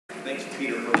Thanks,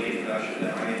 Peter, for the introduction.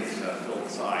 My name is Phil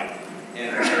Tsai,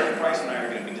 and Eric Price and I are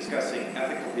going to be discussing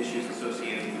ethical issues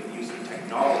associated with the use of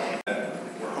technology.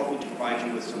 We're hoping to provide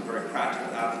you with some very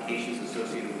practical applications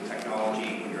associated with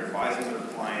technology when you're advising your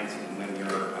clients and when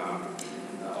you're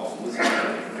also listening to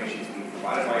the information that's being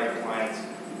provided by your clients.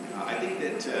 I think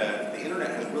that the internet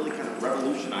has really kind of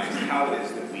revolutionized how it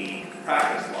is that we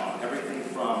practice law. Everything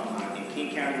from, in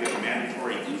King County, we have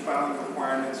mandatory e-filing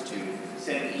requirements to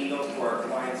sending emails to our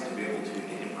clients to be able to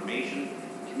get information,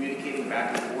 communicating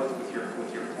back and forth with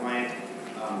your client.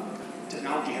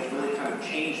 Technology has really kind of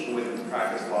changed the way that we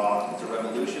practice law. It's a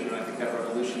revolution, and I think that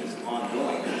revolution is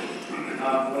ongoing.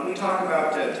 When we talk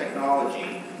about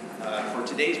technology, for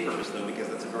today's purpose, though, because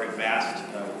that's a very vast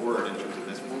word in terms of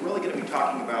this, we're really going to be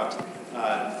talking about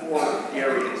 4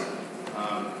 areas.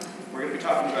 We're going to be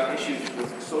talking about issues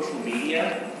with social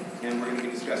media, and we're going to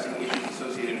be discussing issues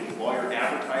associated with lawyer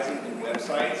advertising and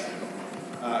websites.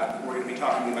 We're going to be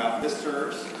talking about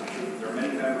listservs. There are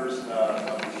many members of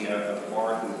the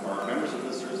bar who are members of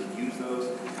listservs and use those,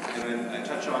 and then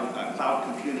touch on cloud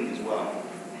computing as well.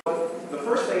 The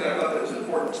first thing that I thought that was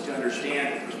important to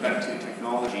understand with respect to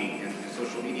technology and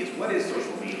social media is what is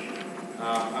social media?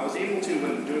 I was able to,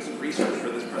 when doing some research for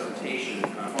this presentation,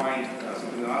 find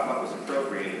something that I thought was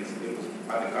appropriate. It was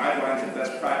by the guidelines and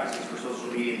best practices for social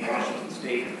media in Washington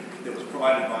State that was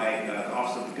provided by the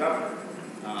Office of the Governor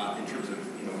in terms of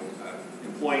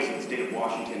employees in the state of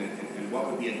Washington and what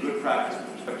would be a good practice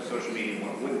with respect to social media and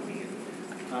what wouldn't be.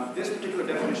 This particular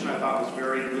definition I thought was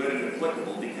very good and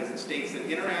applicable because it states that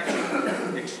interaction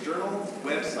with external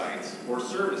websites or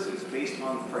services based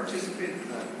on participant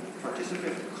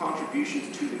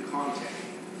contributions to the content.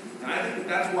 And I think that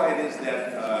that's why it is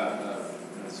that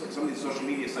some of these social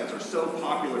media sites are so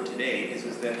popular today is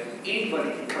that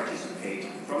anybody can participate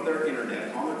from their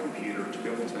internet on their computer to be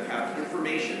able to have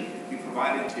information be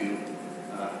provided to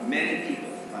many people,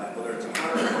 whether it's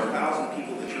 100 or 1,000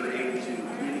 people that you're able to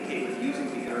communicate with using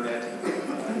the internet.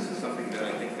 This is something that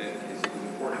I think that is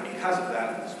important because of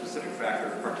that specific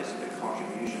factor of participant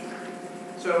contribution.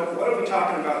 So what are we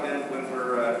talking about then when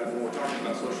we're talking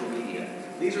about social media?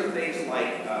 These are things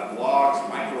like blogs,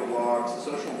 microblogs,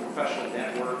 social and professional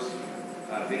networks,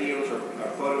 videos or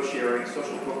photo sharing,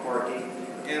 social bookmarking,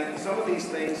 and some of these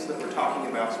things that we're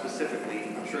talking about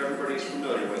specifically, I'm sure everybody's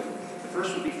familiar with. The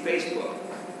first would be Facebook.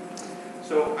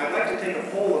 So I'd like to take a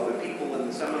poll of the people in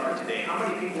the seminar today. How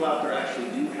many people out there actually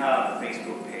do have a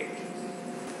Facebook page?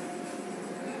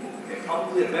 Okay,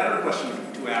 probably a better question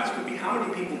to ask would be how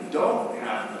many people don't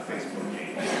have a Facebook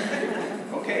page?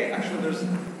 Okay, actually there's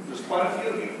quite a few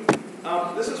of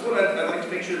you. This is what I'd like to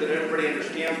make sure that everybody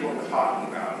understands what we're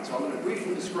talking about. And so I'm going to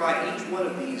briefly describe each one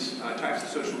of these types of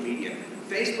social media.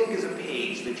 Facebook is a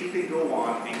page that you can go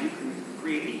on and you can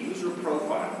create a user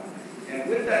profile. And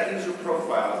with that user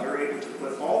profile, you're able to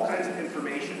put all kinds of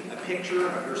information, a picture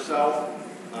of yourself,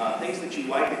 things that you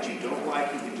like, that you don't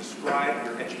like. You can describe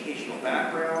your educational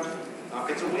background.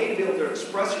 It's a way to be able to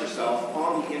express yourself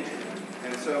on the internet.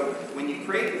 And so when you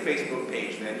create the Facebook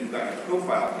page, then you've got your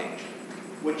profile page.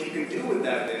 What you can do with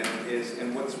that then is,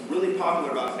 and what's really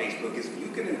popular about Facebook is you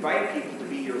can invite people to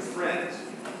be your friends.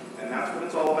 And that's what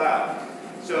it's all about.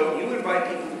 So you invite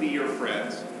people to be your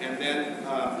friends, and then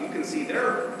you can see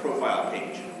their profile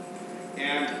page.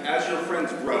 And as your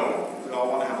friends grow, we all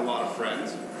want to have a lot of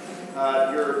friends,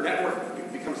 your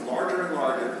network becomes larger and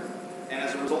larger, and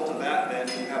as a result of that, then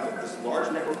you have this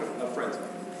large network of friends.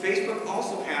 Facebook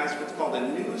also has what's called a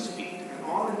news feed, and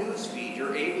on the news feed,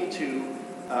 you're able to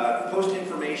post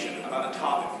information about a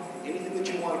topic, anything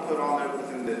that you want to put on there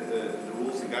within the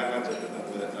rules and guidelines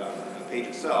of the page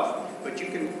itself. But you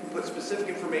can put specific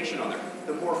information on there.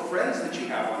 The more friends that you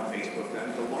have on Facebook,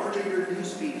 then, the larger your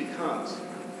newsfeed becomes.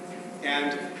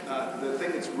 And the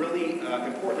thing that's really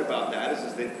important about that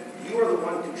is that you are the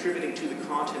one contributing to the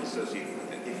content associated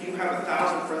with it. If you have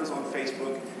 1,000 friends on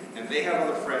Facebook and they have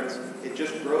other friends, it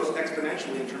just grows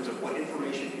exponentially in terms of what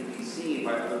information can be seen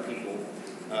by other people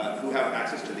who have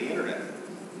access to the internet.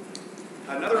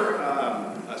 Another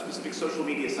specific social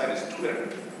media site is Twitter.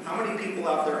 How many people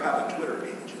out there have a Twitter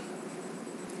page?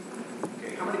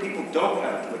 How many people don't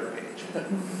have a Twitter page?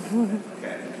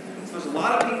 Okay. So there's a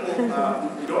lot of people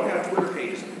who don't have Twitter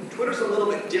pages. Twitter's a little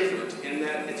bit different in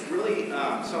that it's really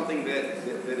something that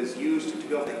is used to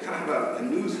be able to kind of have a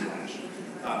news flash.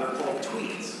 They're called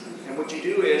tweets. And what you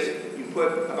do is you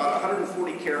put about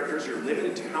 140 characters. You're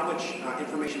limited to how much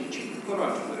information that you can put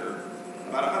on Twitter.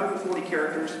 About 140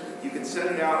 characters. You can send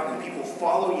it out and people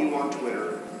follow you on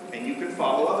Twitter. And you can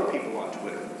follow other people on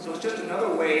Twitter. So it's just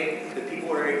another way that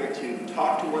people are able to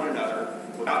talk to one another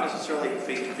without necessarily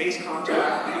face-to-face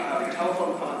contact, without having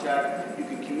telephone contact. You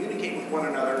can communicate one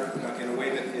another in a way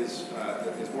that is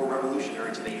more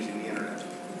revolutionary today using the internet.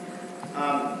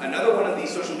 Another one of these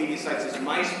social media sites is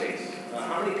MySpace.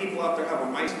 How many people out there have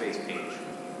a MySpace page?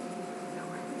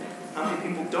 How many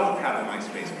people don't have a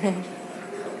MySpace page?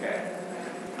 Okay.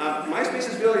 MySpace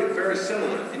is very, very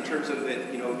similar in terms of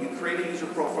that, you create a user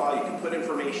profile, you can put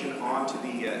information onto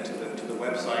to the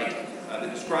website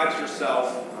that describes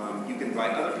yourself. You can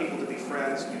invite other people to be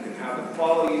friends. You can have them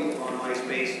follow you on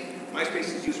MySpace.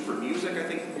 MySpace is used for music, I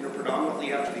think,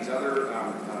 predominantly after these other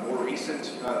more recent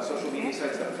social media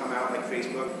sites that have come out, like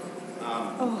Facebook.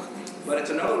 But it's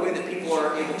another way that people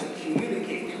are able to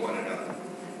communicate with one another.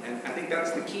 And I think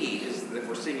that's the key, is that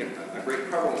we're seeing a great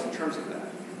prevalence in terms of that.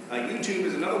 YouTube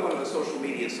is another one of the social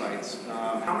media sites.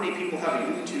 How many people have a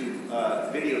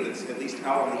YouTube video that's at least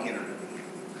out on the internet?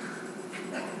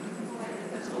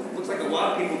 So it looks like a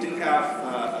lot of people do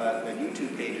have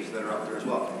YouTube pages that are out there as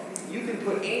well. You can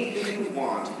put anything you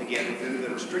want, again, within the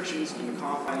restrictions and the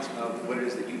confines of what it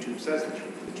is that YouTube says that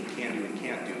you can do and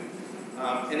can't do.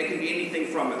 And it can be anything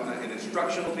from an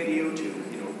instructional video to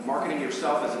marketing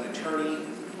yourself as an attorney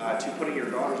to putting your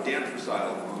daughter's dance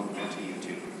recital onto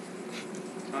YouTube.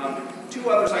 Two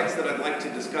other sites that I'd like to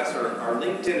discuss are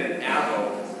LinkedIn and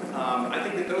Avo. I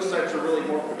think that those sites are really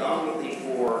more predominantly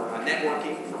for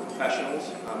networking, for professionals.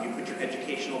 You put your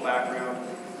educational background,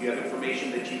 you have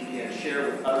information that you can share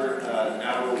with other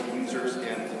Avo users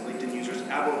and LinkedIn users.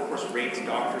 Avo, of course, rates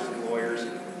doctors and lawyers.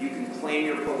 You can claim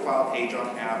your profile page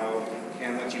on Avo,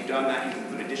 and once you've done that, you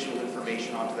can put additional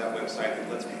information onto that website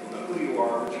that lets people know who you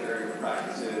are, what your area of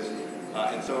practice is,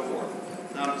 and so forth.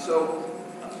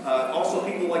 Also,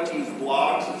 people like to use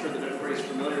blogs. I'm sure that everybody's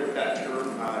familiar with that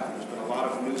term. There's been a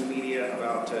lot of news media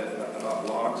about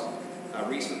blogs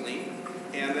recently.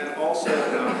 And then also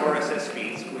RSS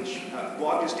feeds, which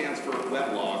blog just stands for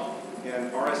weblog, and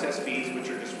RSS feeds, which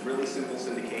are just really simple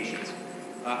syndications.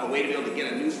 A way to be able to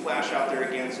get a news flash out there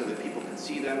again so that people can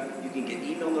see them. You can get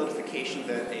email notification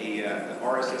that an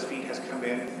RSS feed has come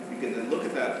in. You can then look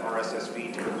at that RSS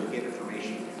feed to be able to get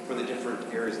information for the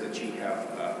different areas that you have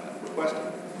requested.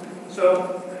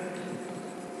 So,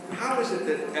 how is it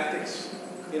that ethics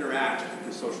interact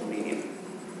with social media?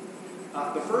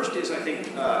 The first is, I think,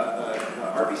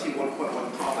 RPC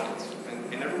 1.1 competence.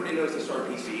 And everybody knows this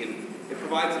RPC. And it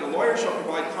provides that a lawyer shall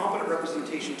provide competent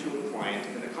representation to a client,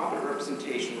 and the competent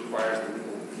representation requires the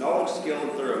legal knowledge, skill,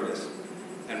 and thoroughness,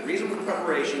 and reasonable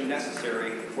preparation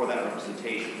necessary for that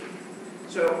representation.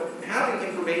 So having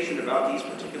information about these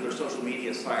particular social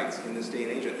media sites in this day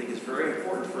and age, I think, is very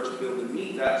important for us to be able to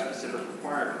meet that specific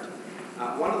requirement.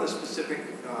 One of the specific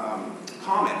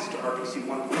comments to RPC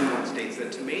 1.1 states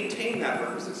that to maintain that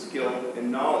requisite skill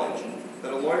and knowledge,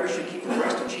 that a lawyer should keep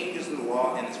abreast of changes in the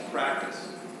law and its practice.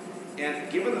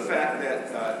 And given the fact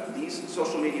that these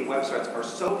social media websites are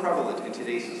so prevalent in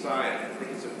today's society, I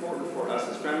think it's important for us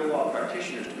as family law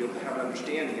practitioners to be able to have an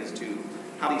understanding as to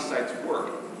how these sites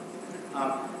work.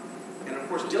 And of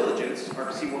course, diligence,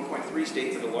 RPC 1.3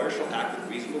 states that a lawyer shall act with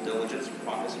reasonable diligence,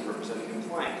 promptness, in representing a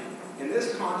client. In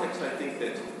this context, I think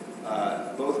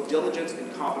that both diligence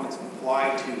and competence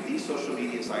apply to these social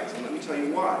media sites, and let me tell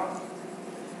you why.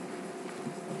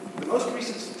 The most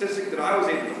recent statistic that I was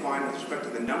able to find with respect to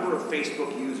the number of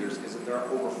Facebook users is that there are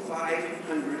over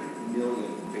 500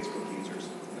 million Facebook users.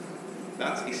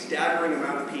 That's a staggering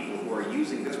amount of people who are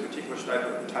using this particular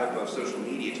type of social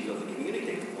media to be able to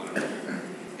communicate with one another.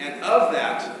 And of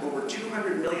that, over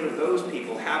 200 million of those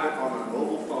people have it on a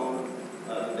mobile phone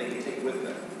that they can take with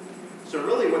them. So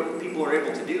really what people are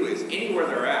able to do is anywhere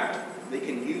they're at, they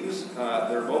can use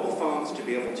their mobile phones to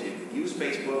be able to use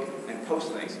Facebook and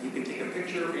post things. You can take a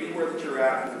picture anywhere that you're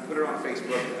at, you can put it on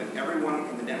Facebook, and everyone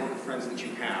in the network of friends that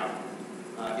you have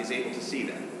is able to see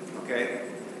that. Okay?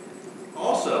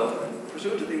 Also,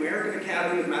 pursuant to the American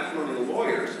Academy of Matrimonial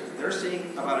Lawyers, they're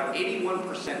seeing about an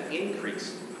 81%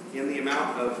 increase in the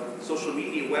amount of social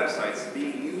media websites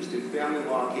being used in family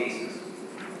law cases.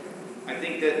 I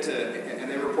think that, and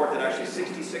they report that actually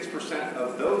 66%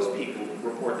 of those people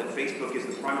report that Facebook is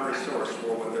the primary source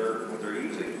for what they're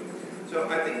using. So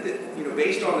I think that,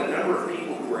 based on the number of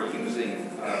people who are using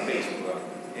Facebook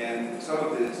and some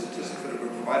of the statistics that have been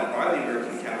provided by the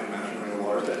American Academy of Matrimonial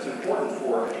Lawyers, that it's important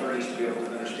for attorneys to be able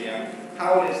to understand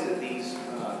how it is that these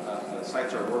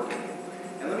sites are working.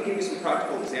 And let me give you some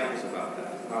practical examples about that.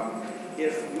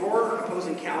 If your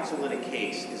opposing counsel in a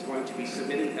case is going to be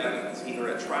submitting evidence, either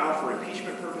at trial for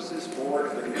impeachment purposes or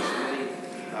if they're going to be submitting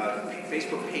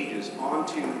Facebook pages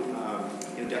onto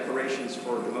declarations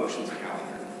for the motions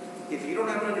calendar, if you don't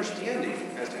have an understanding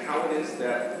as to how it is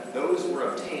that those were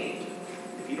obtained,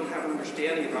 if you don't have an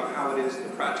understanding about how it is the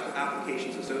practical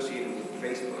applications associated with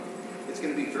Facebook, it's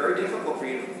going to be very difficult for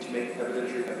you to make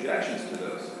evidentiary objections to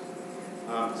those.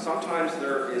 Sometimes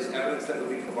there is evidence that would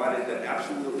be provided that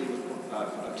absolutely was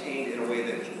obtained in a way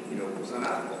that was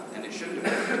unethical, and it shouldn't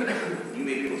have been. You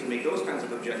may be able to make those kinds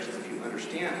of objections if you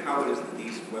understand how it is that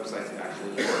these websites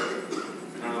actually work.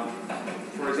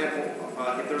 For example,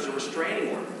 if there's a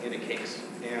restraining order in a case,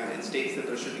 and it states that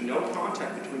there should be no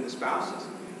contact between the spouses,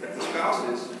 if the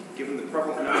spouses, given the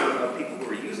prevalent number of people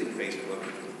who are using Facebook,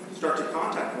 start to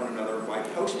contact one another by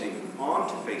posting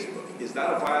onto Facebook, is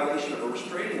that a violation of a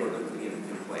restraining order that would be in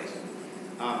place?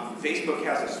 Facebook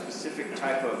has a specific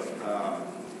type of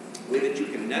way that you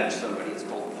can nudge somebody. It's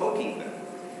called poking them.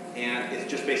 And it's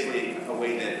just basically a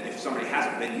way that if somebody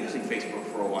hasn't been using Facebook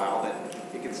for a while, that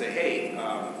it can say, hey,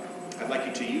 I'd like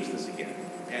you to use this again.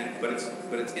 But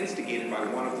it's instigated by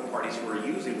one of the parties who are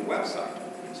using the website.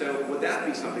 So would that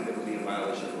be something that would be a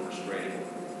violation of a restraining order?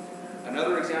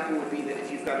 Another example would be that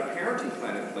if you've got a parenting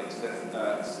plan in place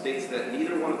that states that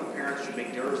neither one of the parents should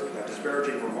make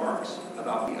disparaging remarks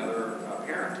about the other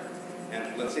parent.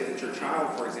 And let's say that your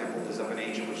child, for example, is of an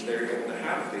age in which they're able to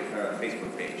have a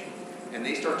Facebook page. And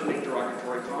they start to make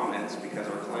derogatory comments because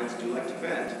our clients do like to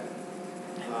vent.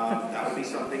 That would be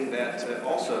something that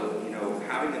also,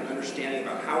 having an understanding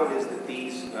about how it is that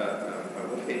these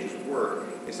web pages work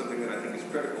is something that I think is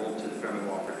critical to the family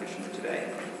law practitioner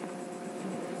today.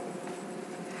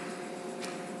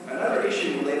 Another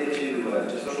issue related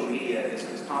to social media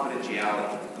is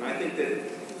confidentiality. And I think that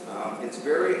it's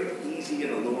very easy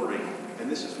and alluring, and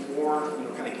this is more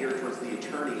kind of geared towards the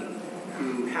attorney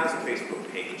who has a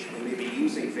Facebook page and may be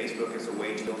using Facebook as a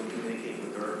way to be able to communicate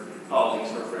with their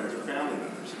colleagues or friends or family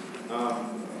members.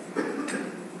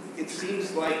 It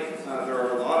seems like there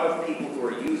are a lot of people who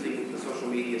are using the social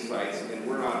media sites, and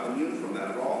we're not immune from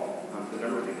that at all. The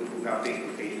number of people who have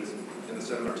Facebook pages in the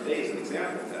seminar today is an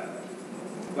example of that.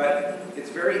 But it's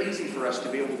very easy for us to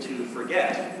be able to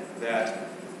forget that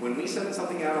when we send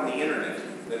something out on the internet,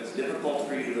 that it's difficult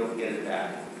for you to be able to get it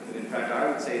back. And in fact,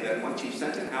 I would say that once you've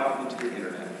sent it out into the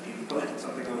internet, if you've posted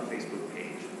something on a Facebook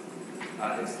page,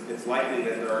 it's likely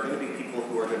that there are going to be people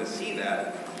who are going to see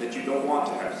that you don't want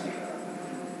to have see that.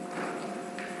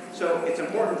 So it's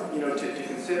important, to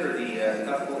consider the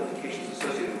ethical implications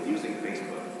associated with using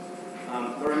Facebook.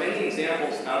 There are many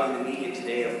examples out in the media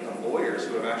today of lawyers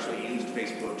who have actually used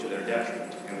Facebook to their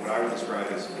detriment, and what I would describe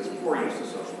as poor use of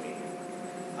social media.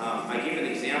 I gave an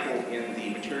example in the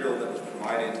material that was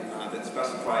provided that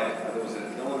specified there was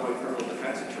an Illinois criminal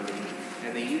defense attorney,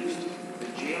 and they used the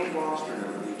jail roster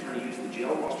number. The attorney used the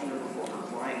jail roster number for her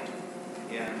client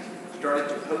and started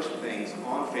to post things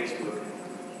on Facebook,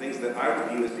 things that I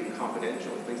would view as being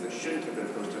confidential, things that shouldn't have been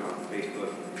posted on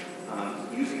Facebook,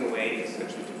 using a way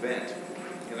essentially to vent.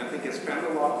 And I think as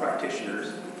family law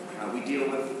practitioners, we deal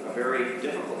with a very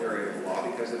difficult area of the law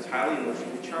because it's highly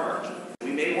emotionally charged.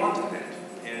 We may want to vent,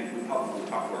 and we probably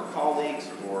talk to our colleagues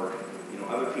or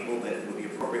other people that would be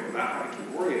appropriate without having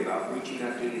to worry about breaching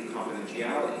that duty of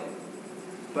confidentiality.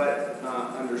 But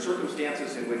under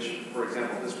circumstances in which, for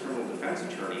example, this criminal defense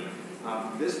attorney,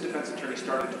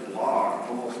 started to blog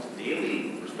almost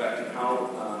daily with respect to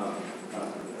how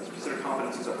specific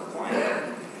competencies of her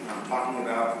client, talking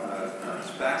about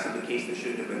facts of the case that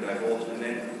shouldn't have been divulged, and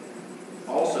then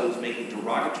also was making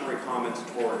derogatory comments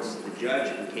towards the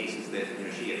judge in cases that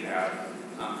she had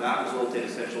had. That resulted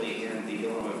essentially in the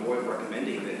Illinois Board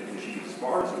recommending that she be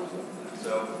disbarred as a result of that.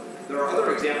 So there are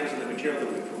other examples in the material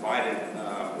that we provided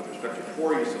with respect to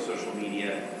poor use of social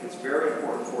media. It's very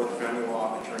important for the family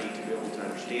law attorney to be able to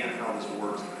understand how this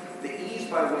works. The ease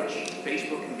by which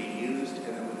Facebook can be used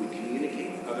and that we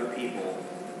communicate with other people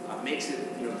makes it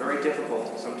very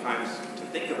difficult sometimes to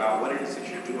think about what it is that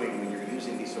you're doing when you're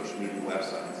using these social media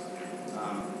websites.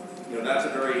 That's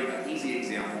a very easy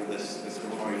example, this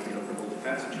Illinois criminal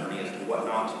defense attorney, as to what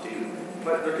not to do.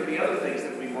 But there could be other things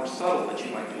that would be more subtle that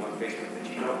you might do on Facebook that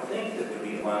you don't think that would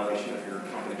be a violation of your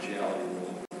confidentiality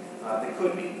rule. They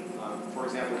could be. For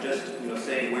example, just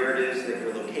saying where it is that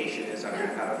your location is after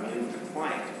you have a meeting with a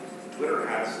client. Twitter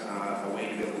has a way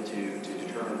to be able to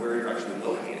determine where you're actually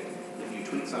located if you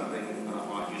tweet something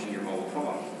on using your mobile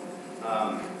phone.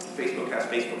 Facebook has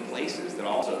Facebook Places that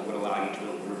also would allow you to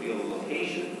reveal the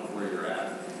location of where you're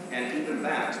at. And even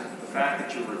that, the fact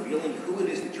that you're revealing who it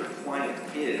is that your client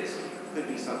is, could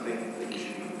be something that you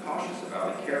should be cautious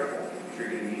about and careful if you're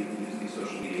going to use these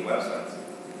social media websites.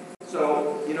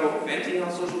 So, venting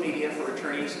on social media for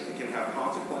attorneys, it can have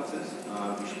consequences.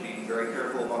 You should be very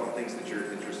careful about the things that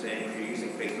you're saying if you're using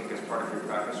Facebook as part of your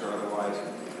practice or otherwise.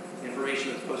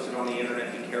 Information that's posted on the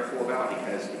internet, be careful about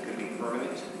because it could be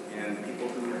permanent, and people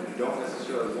who don't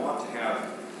necessarily want to have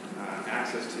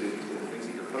access to the things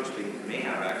that you're posting may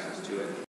have access to it.